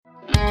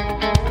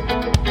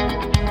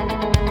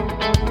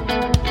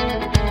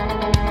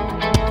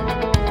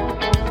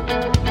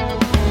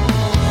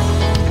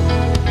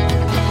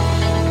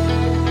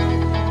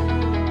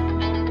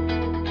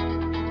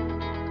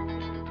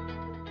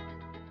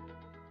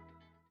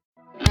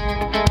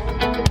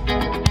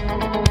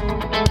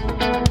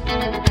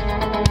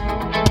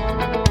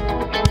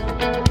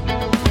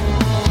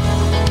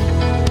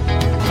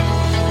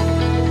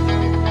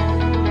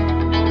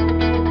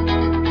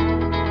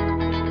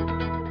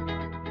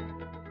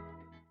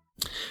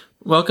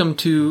Welcome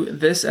to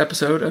this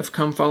episode of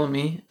Come Follow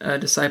Me, A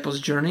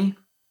Disciple's Journey.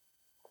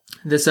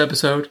 This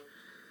episode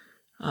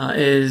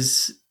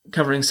is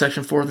covering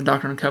Section 4 of the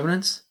Doctrine and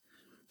Covenants.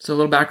 So a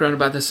little background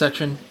about this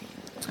section.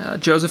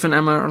 Joseph and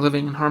Emma are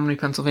living in Harmony,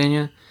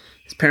 Pennsylvania.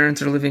 His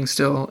parents are living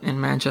still in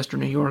Manchester,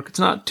 New York. It's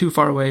not too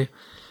far away,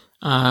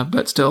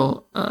 but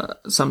still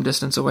some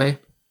distance away.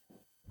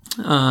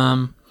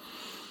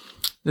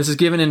 This is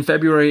given in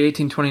February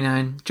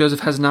 1829. Joseph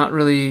has not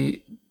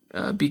really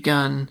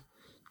begun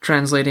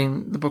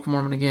translating the Book of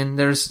Mormon again.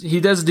 He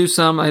does do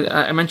some.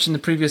 I mentioned in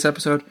the previous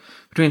episode,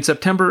 between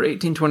September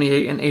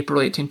 1828 and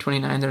April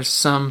 1829, there's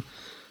some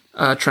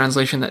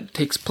translation that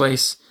takes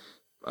place.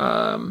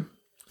 Emma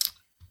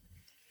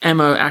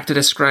acted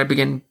as scribe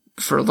again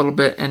for a little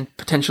bit, and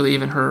potentially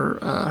even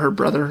her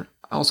brother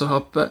also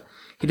helped, but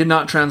he did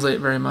not translate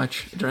very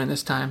much during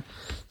this time.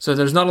 So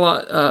there's not a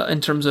lot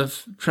in terms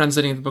of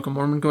translating the Book of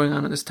Mormon going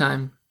on at this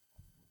time.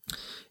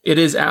 It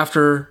is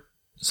after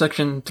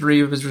Section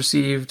 3 was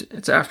received.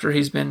 It's after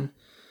he's been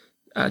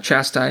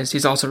chastised.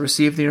 He's also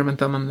received the Urim and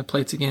Thummim, the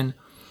plates again.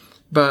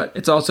 But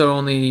it's also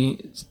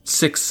only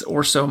 6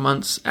 or so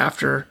months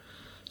after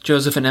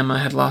Joseph and Emma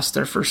had lost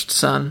their first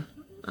son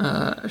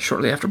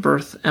shortly after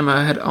birth.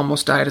 Emma had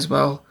almost died as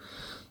well.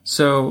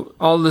 So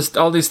all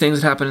these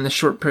things had happened in this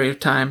short period of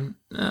time.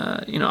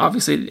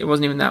 Obviously it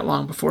wasn't even that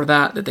long before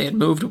that they had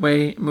moved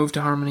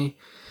to Harmony.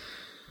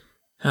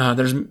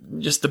 There's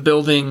just the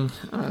building,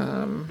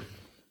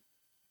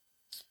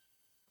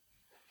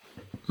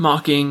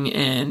 mocking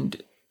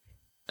and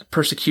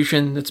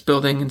persecution that's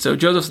building. And so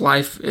Joseph's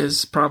life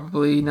is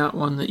probably not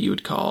one that you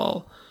would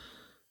call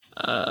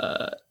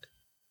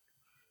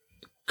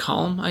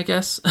calm, I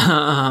guess.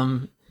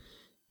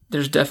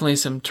 There's definitely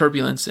some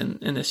turbulence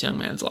in this young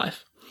man's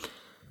life.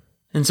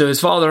 And so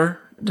his father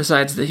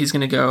decides that he's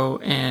going to go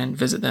and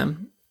visit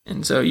them.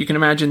 And so you can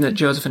imagine that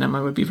Joseph and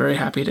Emma would be very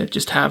happy to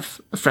just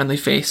have a friendly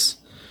face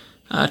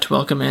to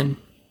welcome in.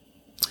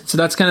 So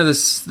that's kind of the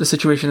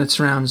situation that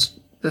surrounds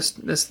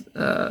this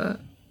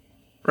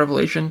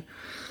revelation.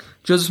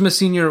 Joseph Smith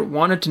Sr.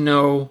 wanted to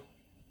know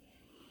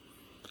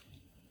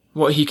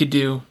what he could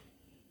do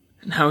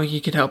and how he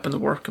could help in the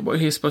work of what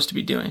he is supposed to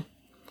be doing.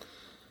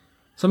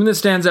 Something that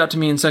stands out to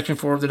me in Section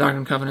 4 of the Doctrine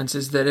and Covenants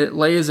is that it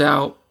lays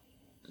out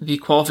the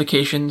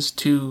qualifications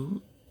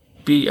to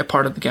be a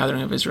part of the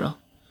gathering of Israel,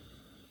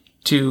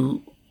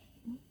 to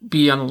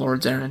be on the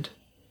Lord's errand.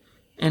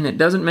 And it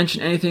doesn't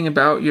mention anything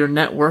about your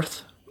net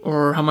worth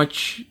or how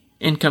much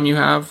income you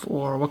have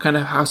or what kind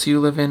of house you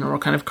live in or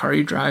what kind of car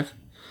you drive.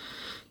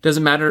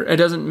 Doesn't matter. It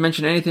doesn't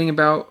mention anything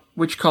about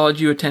which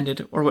college you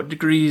attended or what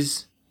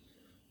degrees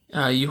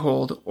you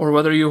hold or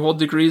whether you hold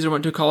degrees or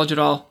went to college at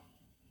all.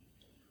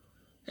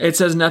 It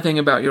says nothing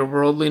about your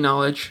worldly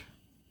knowledge,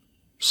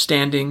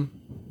 standing,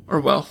 or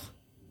wealth.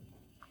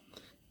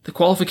 The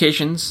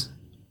qualifications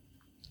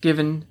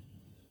given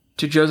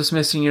to Joseph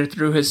Smith Sr.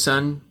 through his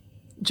son,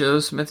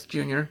 Joseph Smith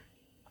Jr.,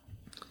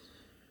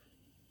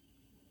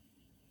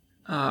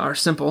 are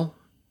simple,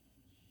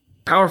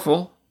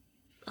 powerful,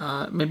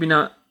 maybe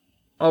not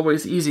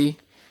always easy,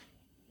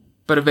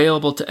 but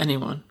available to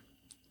anyone.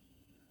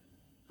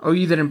 O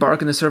ye that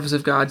embark in the service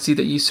of God, see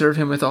that ye serve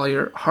him with all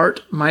your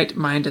heart, might,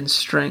 mind, and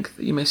strength,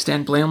 that ye may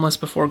stand blameless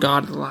before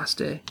God at the last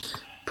day.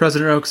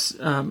 President Oaks,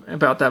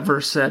 about that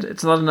verse, said,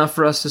 it's not enough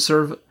for us to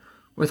serve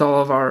with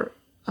all of our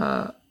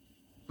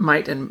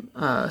might and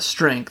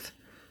strength,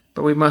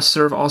 but we must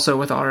serve also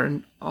with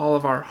all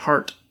of our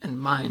heart and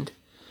mind.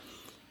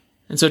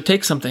 And so it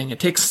takes something. It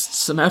takes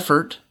some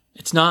effort.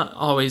 It's not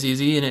always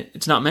easy, and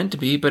it's not meant to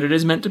be, but it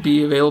is meant to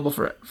be available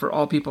for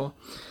all people.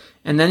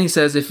 And then he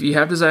says, if you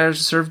have desires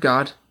to serve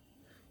God,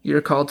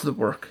 you're called to the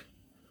work.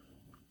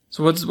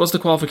 So what's the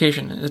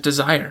qualification? It's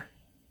desire.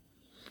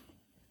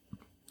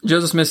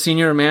 Joseph Smith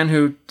Sr., a man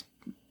who,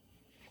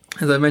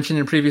 as I mentioned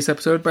in a previous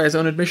episode, by his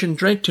own admission,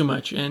 drank too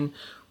much and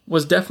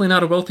was definitely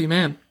not a wealthy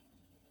man.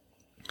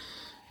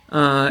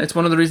 It's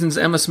one of the reasons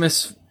Emma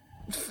Smith's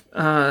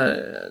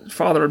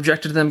father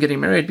objected to them getting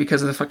married,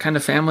 because of the kind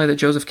of family that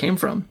Joseph came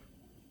from.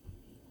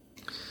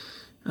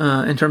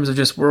 In terms of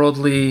just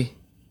worldly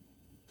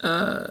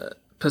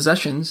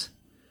possessions.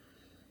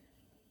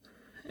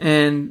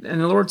 And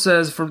the Lord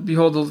says, for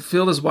behold, the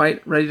field is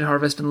white, ready to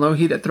harvest, and lo,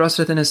 he that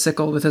thrusteth in his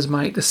sickle with his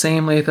might, the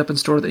same layeth up in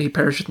store that he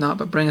perisheth not,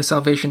 but bringeth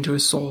salvation to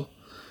his soul.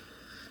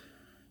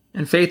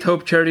 And faith,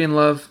 hope, charity, and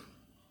love,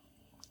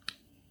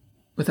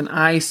 with an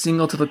eye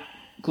single to the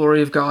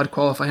glory of God,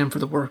 qualify him for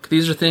the work.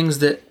 These are things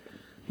that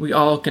we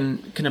all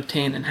can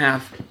obtain and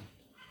have.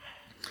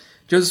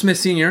 Joseph Smith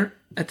Sr.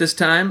 at this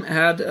time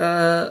had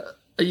a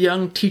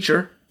young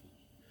teacher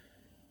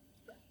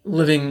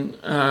living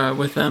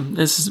with them.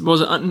 This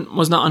was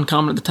not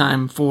uncommon at the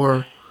time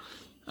for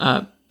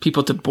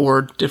people to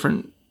board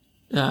different,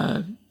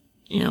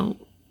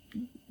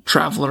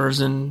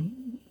 travelers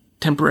and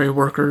temporary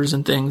workers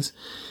and things.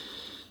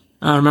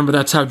 Remember,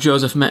 that's how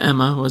Joseph met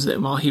Emma, was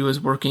that while he was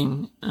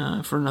working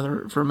for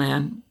a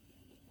man,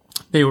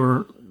 they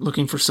were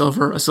looking for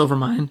a silver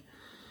mine.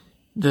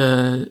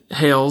 The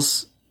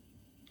Hales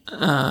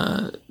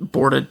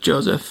boarded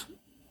Joseph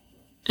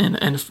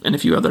and a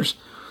few others.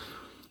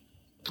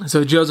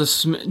 So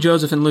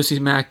Joseph and Lucy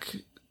Mack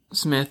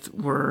Smith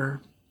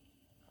were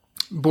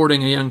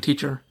boarding a young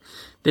teacher.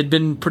 They'd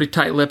been pretty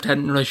tight-lipped,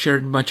 hadn't really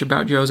shared much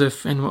about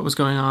Joseph and what was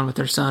going on with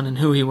their son and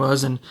who he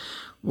was and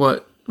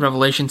what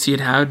revelations he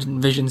had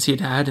and visions he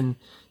had, and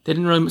they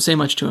didn't really say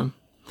much to him.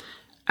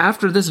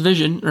 After this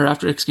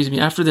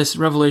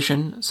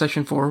revelation,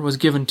 section 4, was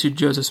given to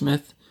Joseph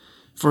Smith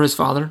for his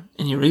father,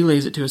 and he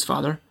relays it to his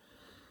father,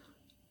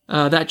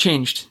 that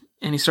changed,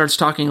 and he starts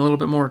talking a little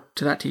bit more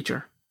to that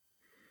teacher,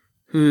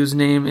 whose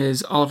name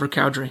is Oliver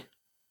Cowdery.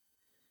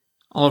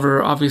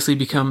 Oliver obviously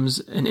becomes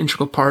an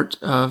integral part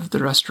of the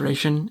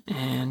restoration,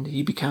 and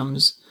he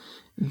becomes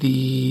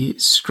the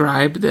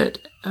scribe that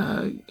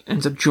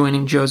ends up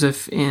joining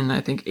Joseph in,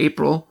 I think,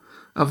 April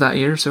of that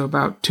year, so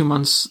about 2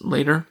 months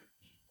later.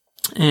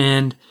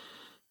 And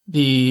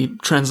the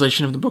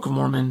translation of the Book of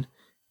Mormon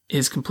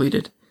is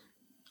completed.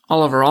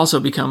 Oliver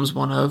also becomes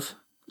one of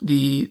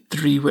the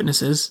 3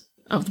 witnesses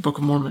of the Book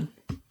of Mormon.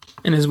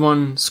 And as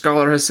one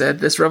scholar has said,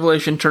 this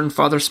revelation turned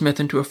Father Smith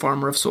into a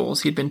farmer of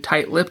souls. He'd been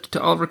tight-lipped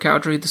to Oliver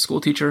Cowdery, the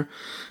school teacher,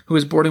 who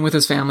was boarding with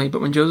his family,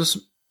 but when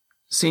Joseph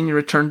Sr.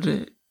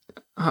 returned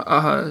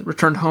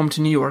home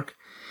to New York,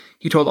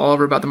 he told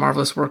Oliver about the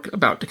marvelous work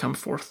about to come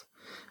forth.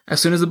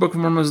 As soon as the Book of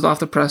Mormon was off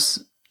the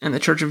press and the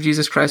Church of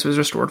Jesus Christ was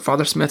restored,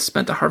 Father Smith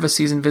spent the harvest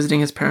season visiting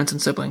his parents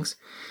and siblings.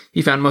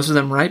 He found most of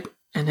them ripe,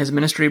 and his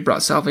ministry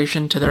brought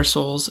salvation to their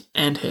souls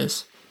and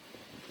his.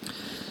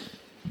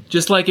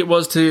 Just like it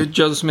was to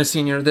Joseph Smith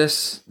Sr.,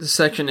 this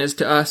section is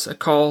to us a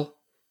call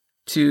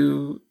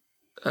to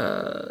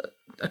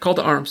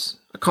arms,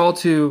 a call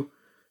to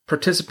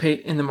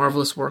participate in the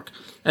marvelous work.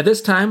 At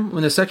this time,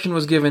 when the section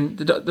was given,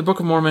 the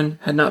Book of Mormon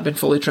had not been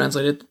fully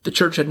translated, the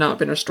church had not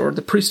been restored,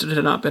 the priesthood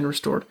had not been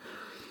restored.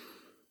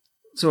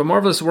 So a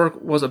marvelous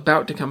work was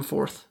about to come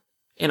forth.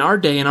 In our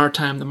day, in our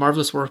time, the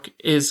marvelous work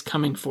is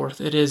coming forth.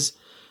 It is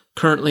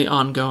currently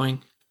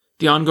ongoing.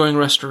 The ongoing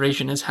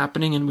restoration is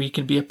happening, and we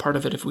can be a part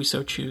of it if we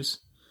so choose.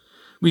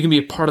 We can be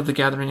a part of the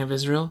gathering of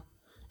Israel,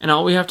 and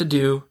all we have to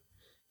do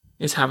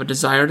is have a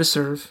desire to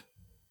serve,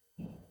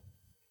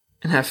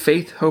 and have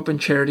faith, hope,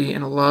 and charity,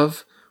 and a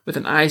love with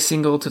an eye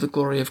single to the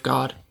glory of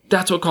God.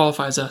 That's what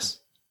qualifies us.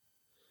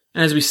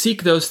 And as we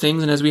seek those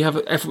things, and as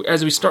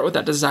we start with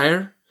that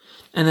desire,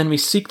 and then we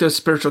seek those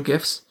spiritual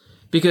gifts,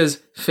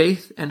 because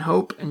faith and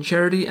hope and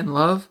charity and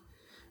love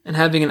and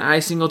having an eye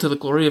single to the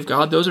glory of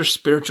God, those are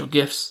spiritual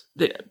gifts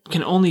that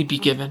can only be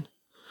given.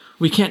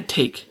 We can't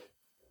take.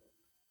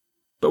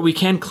 But we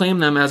can claim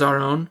them as our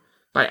own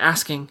by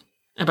asking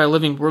and by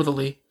living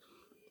worthily.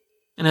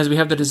 And as we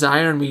have the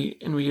desire and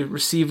we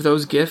receive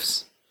those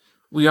gifts,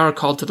 we are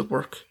called to the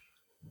work.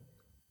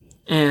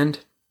 And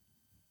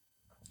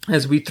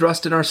as we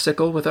thrust in our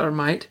sickle with our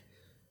might,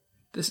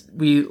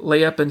 we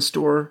lay up and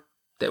store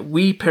that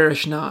we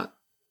perish not,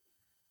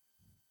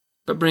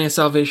 but bring a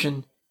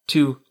salvation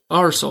to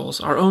our souls,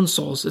 our own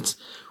souls. It's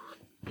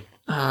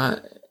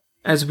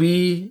as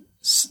we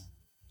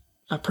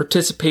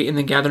participate in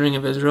the gathering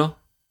of Israel,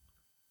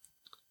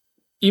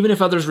 even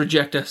if others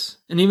reject us,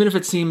 and even if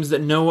it seems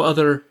that no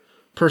other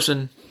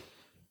person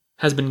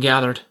has been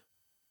gathered,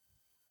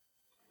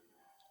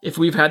 if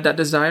we've had that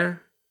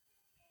desire,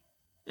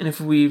 and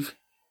if we've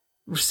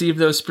received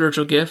those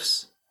spiritual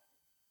gifts,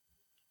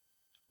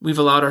 we've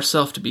allowed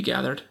ourselves to be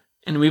gathered,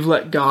 and we've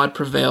let God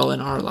prevail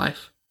in our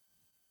life.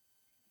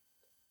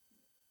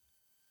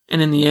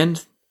 And in the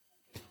end,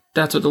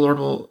 that's what the Lord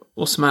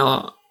will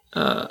smile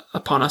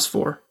upon us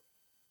for,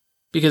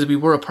 because we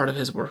were a part of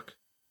His work.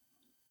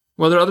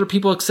 Whether other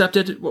people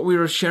accepted what we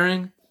were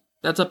sharing,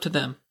 that's up to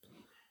them.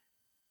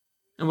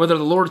 And whether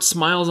the Lord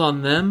smiles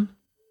on them,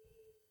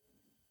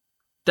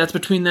 that's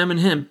between them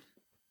and Him.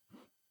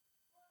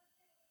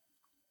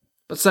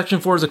 But Section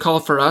 4 is a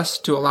call for us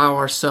to allow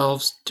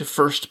ourselves to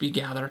first be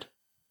gathered,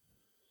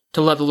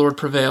 to let the Lord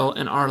prevail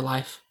in our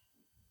life,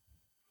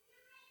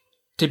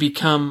 to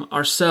become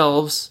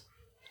ourselves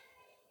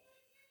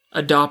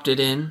adopted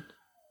in,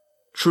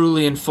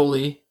 truly and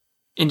fully,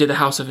 into the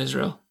house of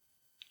Israel,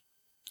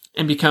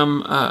 and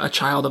become a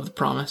child of the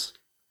promise.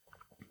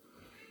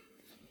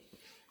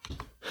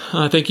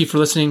 Thank you for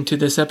listening to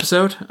this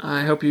episode.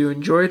 I hope you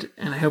enjoyed,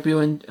 and I hope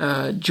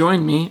you'll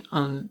join me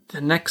on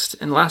the next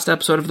and last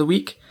episode of the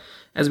week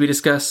as we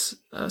discuss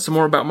some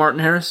more about Martin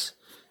Harris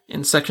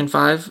in Section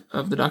 5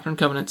 of the Doctrine and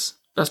Covenants.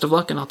 Best of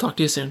luck, and I'll talk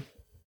to you soon.